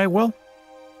 Okay, well,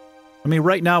 I mean,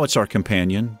 right now it's our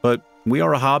companion, but we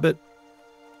are a hobbit,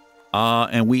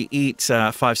 and we eat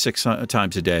 5-6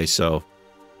 times a day, so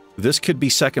this could be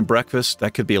second breakfast.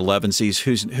 That could be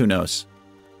 11sies. Who knows?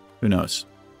 Who knows?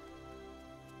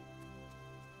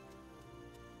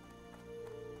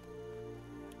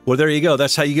 Well, there you go.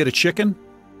 That's how you get a chicken,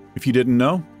 if you didn't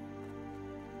know.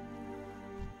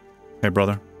 Hey,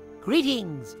 brother.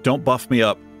 Greetings. Don't buff me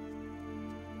up.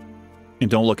 And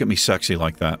don't look at me sexy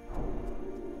like that.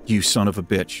 You son of a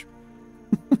bitch.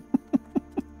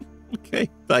 Okay,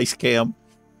 dice cam.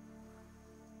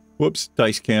 Whoops,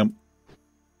 dice cam.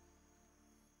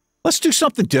 Let's do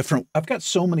something different. I've got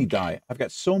so many die. I've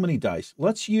got so many dice.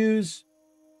 Let's use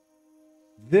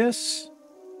this.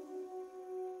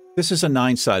 This is a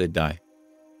 9-sided die.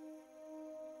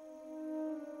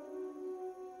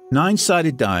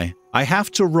 9-sided die. I have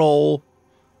to roll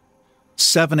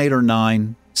 7, 8, or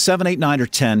 9. 7, 8, 9, or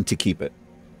 10 to keep it.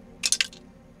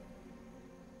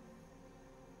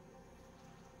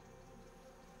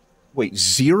 Wait,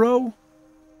 0?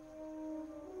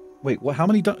 Wait, what? How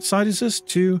many side is this?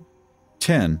 2,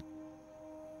 10.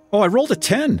 Oh, I rolled a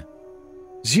 10.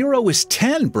 0 is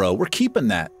 10, bro. We're keeping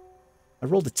that. I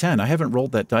rolled a 10. I haven't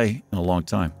rolled that die in a long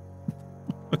time.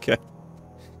 Okay.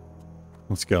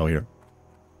 Let's go here.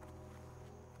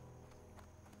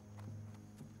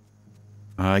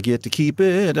 I get to keep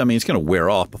it. I mean, it's going to wear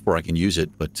off before I can use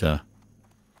it, but...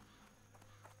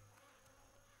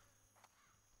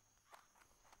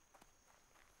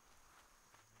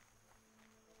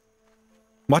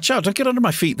 Watch out. Don't get under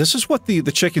my feet. This is what the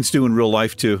chickens do in real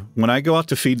life, too. When I go out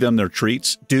to feed them their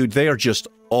treats, dude, they are just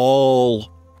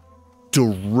all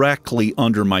directly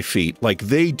under my feet. Like,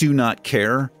 they do not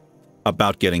care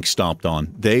about getting stomped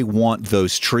on. They want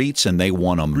those treats, and they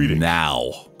want them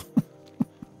now.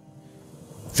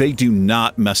 They do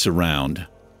not mess around.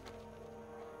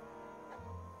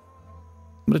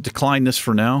 I'm going to decline this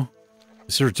for now.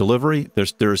 Is there a delivery?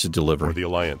 There is a delivery. For the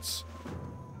Alliance.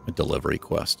 A delivery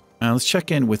quest. Let's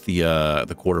check in with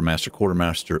the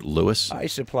Quartermaster Lewis. I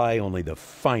supply only the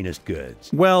finest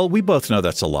goods. Well, we both know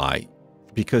that's a lie.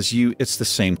 Because it's the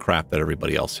same crap that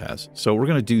everybody else has. So we're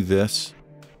going to do this.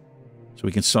 So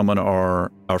we can summon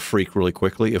our freak really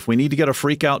quickly. If we need to get a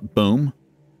freak out, boom.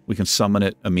 We can summon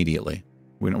it immediately.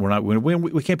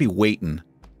 We can't be waiting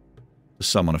to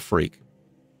summon a freak.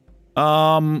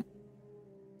 I'm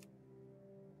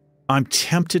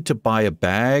tempted to buy a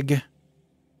bag.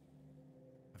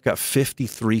 I've got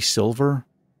 53 silver.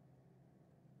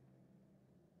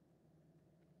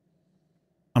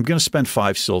 I'm going to spend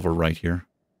 5 silver right here.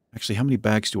 Actually, how many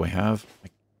bags do I have?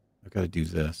 I've got to do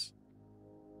this.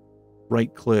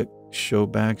 Right click, show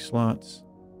bag slots.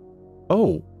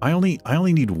 Oh, I only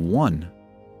need 1.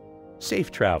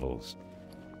 Safe travels.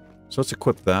 So let's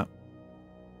equip that.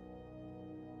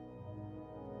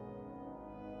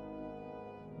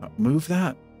 Move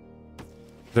that.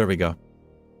 There we go.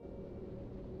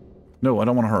 No, I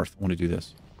don't want to hearth. I want to do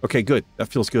this. Okay, good. That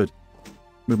feels good.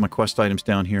 Move my quest items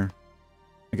down here.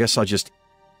 I guess I'll just...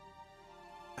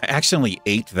 I accidentally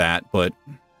ate that, but...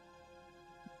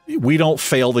 We don't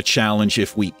fail the challenge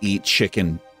if we eat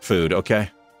chicken food,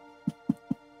 okay?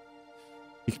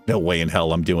 No way in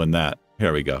hell I'm doing that.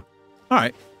 Here we go. All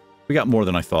right. We got more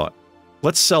than I thought.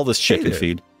 Let's sell this chicken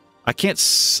feed. I can't...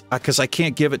 Because I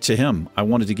can't give it to him. I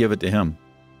wanted to give it to him.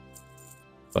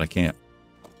 But I can't.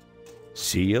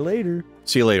 See you later.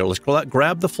 See you later. Let's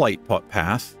grab the flight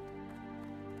path.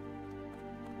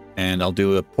 And I'll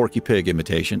do a Porky Pig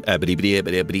imitation. Don't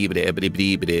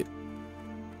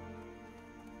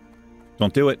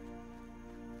do it.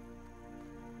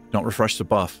 Don't refresh the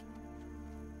buff.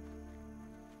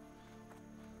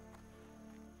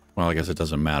 Well, I guess it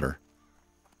doesn't matter.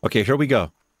 Okay, here we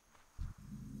go.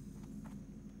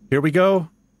 Here we go.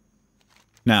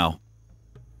 Now.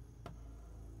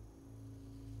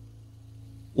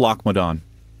 Lockmadon.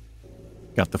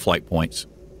 Got the flight points.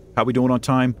 How we doing on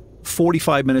time?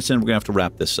 45 minutes in, we're going to have to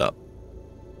wrap this up.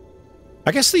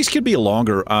 I guess these could be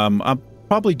longer. I'll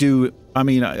probably do... I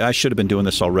mean, I should have been doing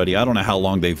this already. I don't know how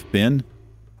long they've been.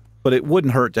 But it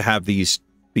wouldn't hurt to have these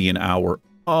be an hour.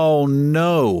 Oh,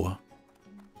 no.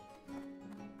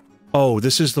 Oh,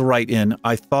 this is the right inn.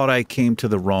 I thought I came to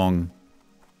the wrong...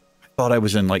 I thought I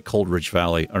was in, like, Coldridge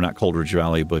Valley. Or not Coldridge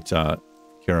Valley, but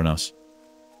Kyranos.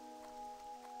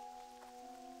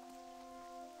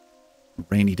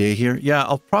 Rainy day here. Yeah,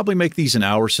 I'll probably make these an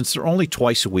hour since they're only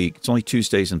twice a week. It's only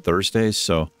Tuesdays and Thursdays,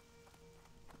 so...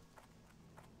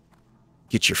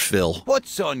 Get your fill.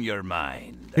 What's on your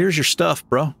mind? Here's your stuff,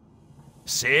 bro.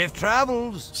 Safe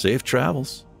travels. Safe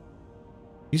travels.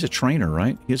 He's a trainer,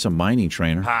 right? He's a mining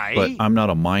trainer. Hi. But I'm not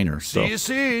a miner, so... See you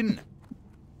soon.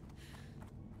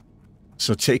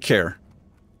 So take care.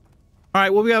 All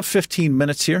right, well, we have 15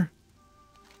 minutes here.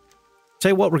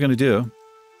 Tell you what we're going to do.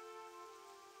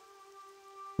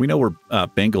 We know where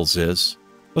Bengals is.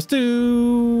 Let's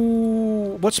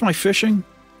do... What's my fishing?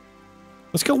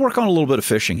 Let's go work on a little bit of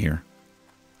fishing here.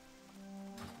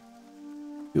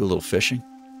 Do a little fishing.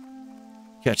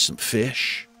 Catch some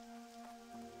fish.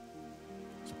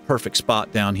 It's a perfect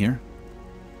spot down here.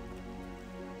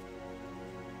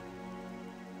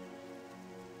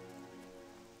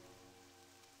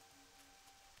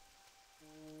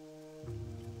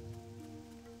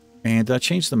 And did I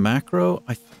change the macro?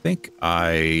 I think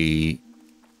I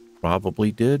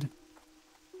probably did.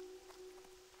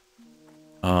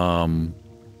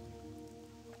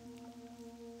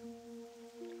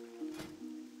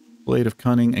 Blade of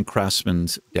Cunning and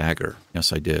Craftsman's Dagger.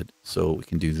 Yes, I did. So we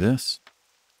can do this.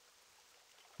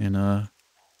 And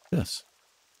this.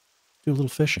 Do a little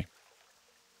fishing.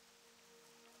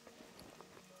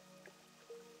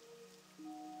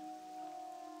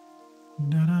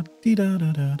 Da da dee da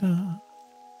da da da.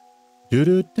 Do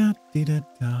do da dee da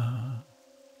da.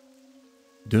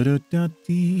 Do do da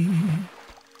dee.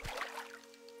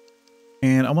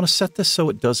 And I want to set this so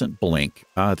it doesn't blink.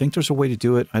 I think there's a way to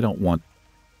do it. I don't want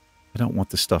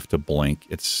the stuff to blink.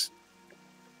 It's...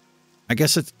 I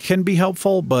guess it can be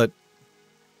helpful, but...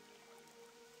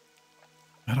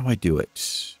 How do I do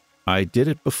it? I did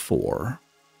it before.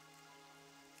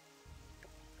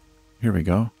 Here we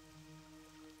go.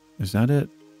 Is that it?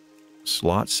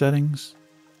 Slot settings?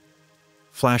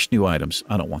 Flash new items.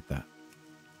 I don't want that.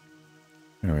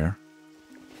 There we are.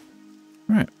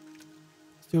 All right.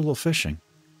 Let's do a little fishing.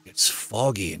 It's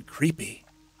foggy and creepy.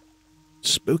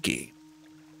 Spooky.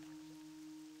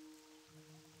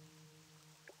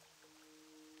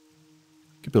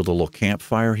 Could build a little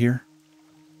campfire here.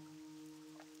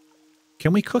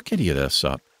 Can we cook any of this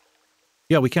up?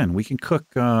 Yeah, we can. We can cook...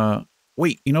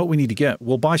 Wait, you know what we need to get?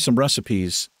 We'll buy some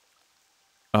recipes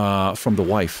from the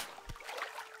wife.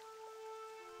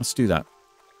 Let's do that.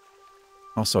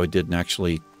 Also, I didn't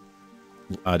loot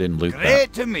that.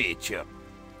 Great to meet you.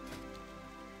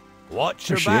 Watch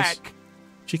your back.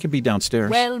 She can be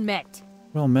downstairs. Well met.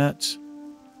 Well met.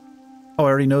 Oh, I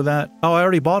already know that. Oh, I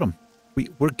already bought them.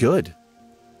 We're good.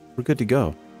 We're good to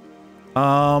go.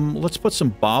 Let's put some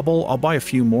bobble. I'll buy a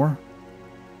few more.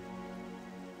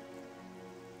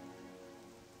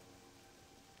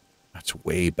 That's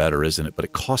way better, isn't it? But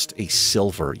it cost a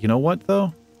silver. You know what,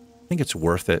 though? I think it's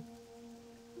worth it.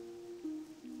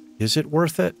 Is it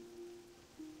worth it?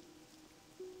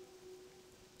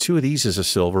 2 of these is a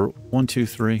silver. 1, 2,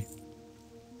 3.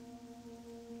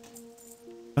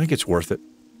 I think it's worth it.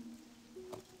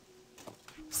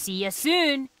 See you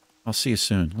soon. I'll see you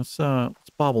soon. Let's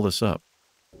bobble this up.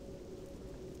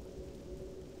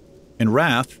 In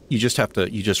Wrath, you just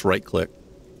right click.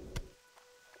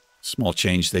 Small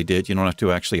change they did. You don't have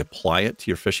to actually apply it to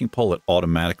your fishing pole. It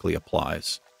automatically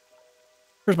applies.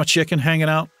 Here's my chicken hanging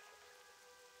out.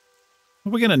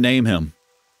 What are we going to name him?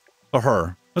 Or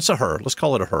her? It's a her. Let's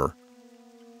call it a her.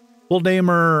 We'll name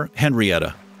her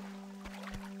Henrietta.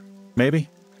 Maybe?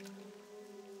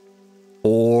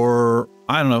 Or,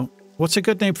 I don't know. What's a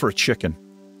good name for a chicken?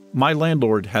 My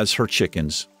landlord has her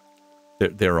chickens.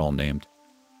 They're all named.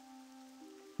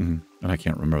 And I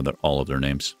can't remember all of their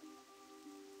names.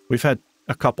 We've had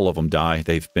a couple of them die.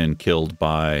 They've been killed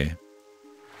by,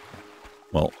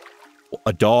 well,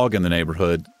 a dog in the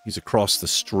neighborhood. He's across the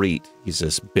street. He's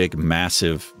this big,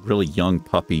 massive, really young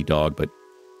puppy dog, but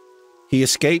he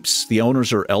escapes. The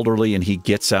owners are elderly, and he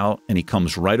gets out, and he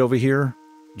comes right over here,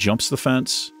 jumps the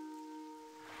fence,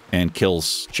 and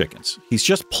kills chickens. He's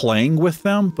just playing with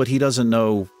them, but he doesn't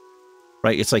know,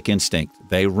 right? It's like instinct.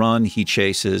 They run, he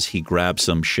chases, he grabs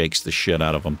them, shakes the shit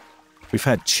out of them. We've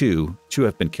had two. Two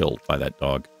have been killed by that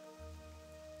dog.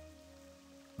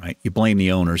 Right? You blame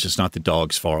the owners. It's not the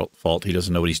dog's fault. He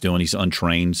doesn't know what he's doing. He's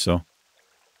untrained, so.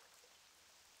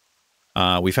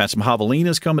 We've had some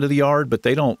javelinas come into the yard, but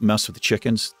they don't mess with the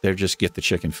chickens. They just get the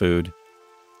chicken food.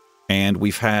 And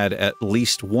we've had at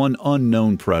least one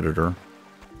unknown predator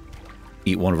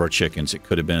eat one of our chickens. It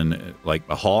could have been like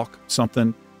a hawk,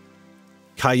 something.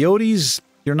 Coyotes,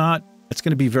 it's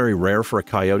going to be very rare for a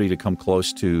coyote to come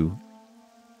close to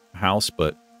a house,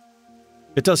 but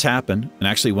it does happen. And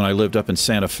actually, when I lived up in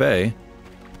Santa Fe,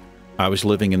 I was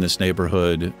living in this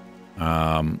neighborhood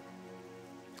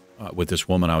with this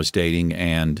woman I was dating,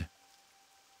 and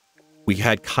we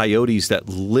had coyotes that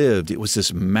lived. It was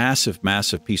this massive,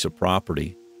 massive piece of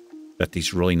property that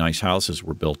these really nice houses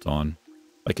were built on,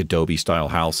 like Adobe-style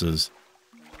houses.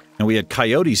 And we had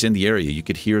coyotes in the area. You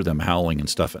could hear them howling and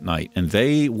stuff at night. And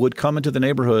they would come into the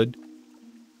neighborhood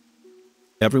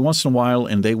every once in a while,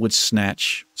 and they would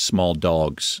snatch small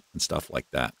dogs and stuff like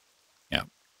that. Yeah.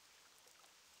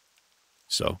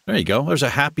 So, there you go. There's a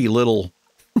happy little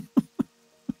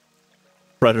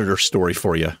predator story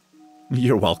for you.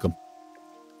 You're welcome.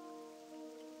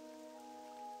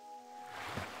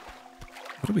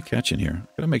 What are we catching here?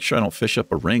 Gotta make sure I don't fish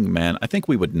up a ring, man. I think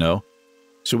we would know.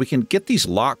 So we can get these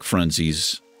lock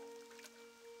frenzies,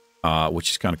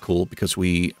 which is kind of cool because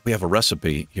we have a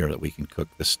recipe here that we can cook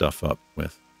this stuff up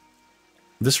with.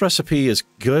 This recipe is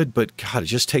good, but God, it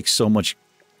just takes so much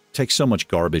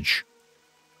garbage.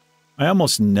 I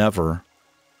almost never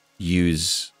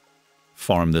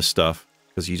farm this stuff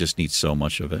because you just need so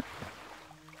much of it.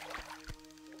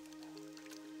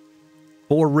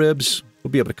 Boar ribs,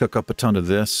 we'll be able to cook up a ton of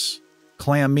this.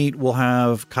 Clam meat we'll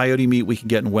have. Coyote meat we can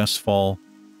get in Westfall.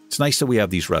 It's nice that we have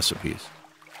these recipes.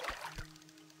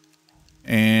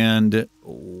 And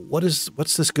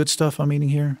what's this good stuff I'm eating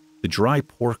here? The dry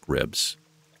pork ribs.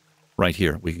 Right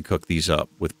here. We can cook these up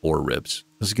with boar ribs.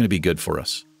 This is going to be good for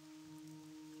us.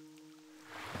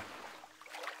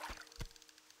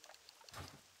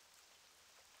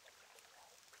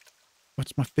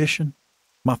 What's my fishing?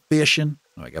 My fishing?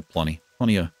 Oh, I got plenty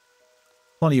of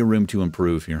room to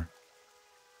improve here.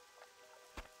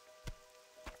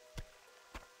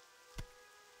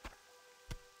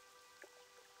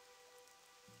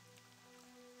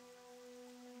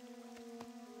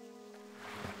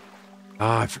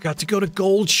 I forgot to go to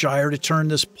Goldshire to turn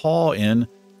this paw in.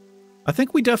 I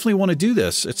think we definitely want to do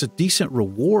this. It's a decent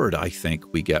reward, I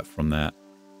think, we get from that.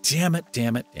 Damn it,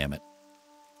 damn it, damn it.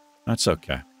 That's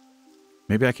okay.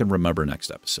 Maybe I can remember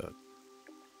next episode.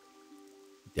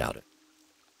 Doubt it.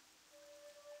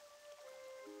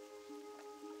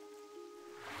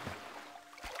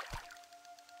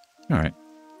 All right.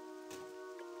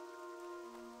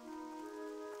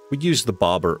 We'd use the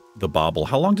bobble.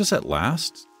 How long does that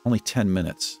last? Only 10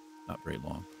 minutes. Not very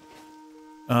long.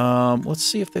 Let's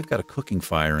see if they've got a cooking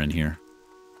fire in here.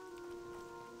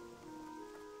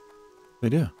 They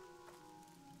do.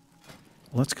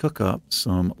 Let's cook up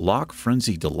some Lock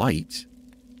Frenzy Delight.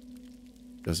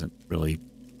 Doesn't really...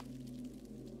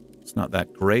 It's not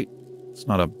that great. It's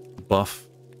not a buff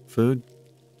food.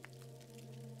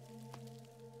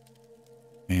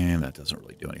 And that doesn't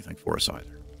really do anything for us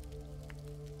either.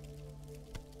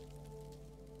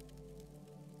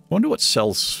 Wonder what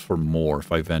sells for more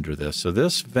if I vendor this. So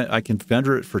this, I can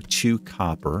vendor it for 2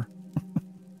 copper.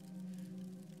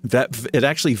 It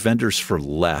actually vendors for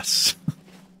less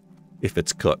if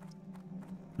it's cooked.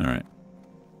 All right.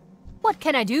 What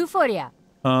can I do for you?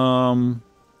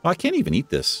 I can't even eat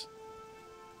this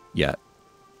yet.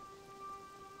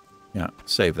 Yeah,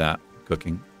 save that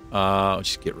cooking. I'll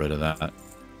just get rid of that.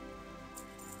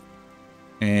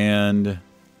 And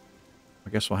I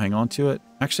guess we'll hang on to it.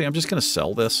 Actually, I'm just going to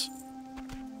sell this.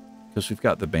 because we've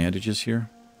got the bandages here.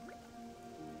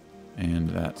 And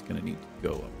that's going to need to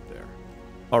go up there.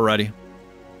 Alrighty.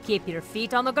 Keep your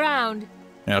feet on the ground.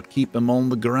 Now keep them on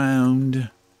the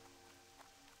ground.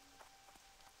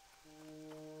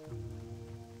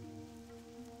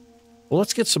 Well,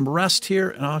 let's get some rest here.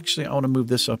 And actually, I want to move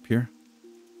this up here.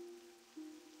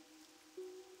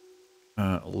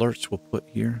 Alerts we'll put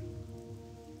here.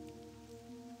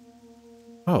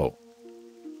 Oh.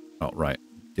 Oh, right.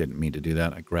 Didn't mean to do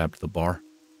that. I grabbed the bar.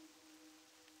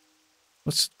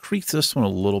 Let's creep this one a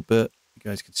little bit. You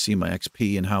guys can see my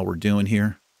XP and how we're doing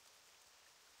here.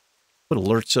 Put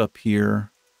alerts up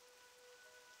here.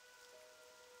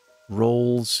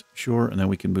 Rolls, sure. And then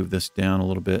we can move this down a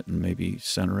little bit and maybe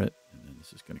center it. And then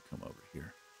this is going to come over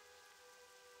here.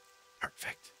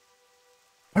 Perfect.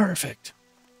 Perfect.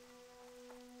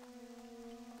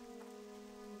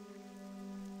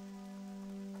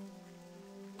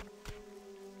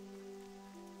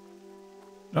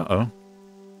 Uh-oh.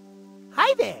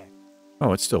 Hi there.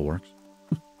 Oh, it still works.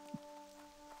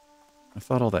 I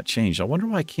thought all that changed. I wonder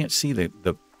why I can't see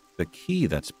the key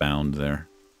that's bound there.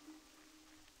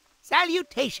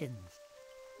 Salutations.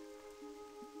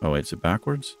 Oh, wait, is it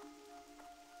backwards?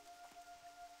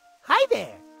 Hi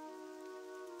there.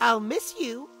 I'll miss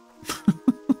you.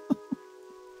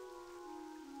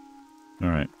 All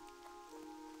right.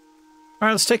 All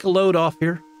right, let's take a load off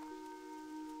here.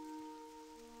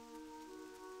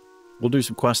 We'll do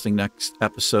some questing next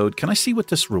episode. Can I see what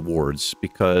this rewards?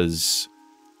 Because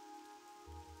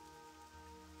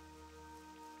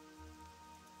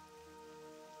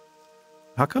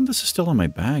how come this is still in my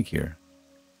bag here?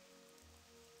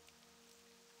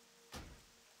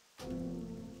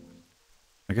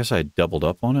 I guess I doubled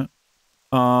up on it.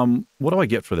 What do I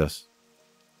get for this?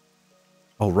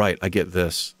 Oh, right. I get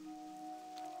this.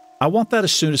 I want that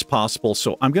as soon as possible,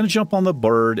 so I'm going to jump on the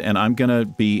bird, and I'm going to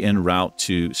be en route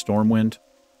to Stormwind.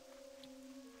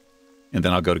 And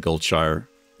then I'll go to Goldshire.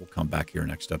 We'll come back here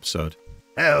next episode.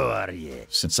 How are you?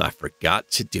 Since I forgot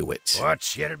to do it.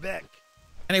 Watch your back.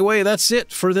 Anyway, that's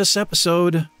it for this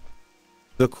episode.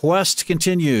 The quest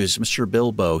continues. Mr.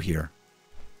 Bilbo here.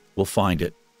 We'll find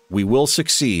it. We will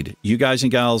succeed. You guys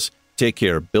and gals, take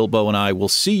care. Bilbo and I will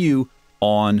see you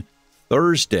on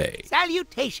Thursday.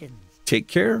 Salutations. Take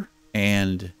care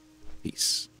and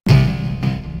peace.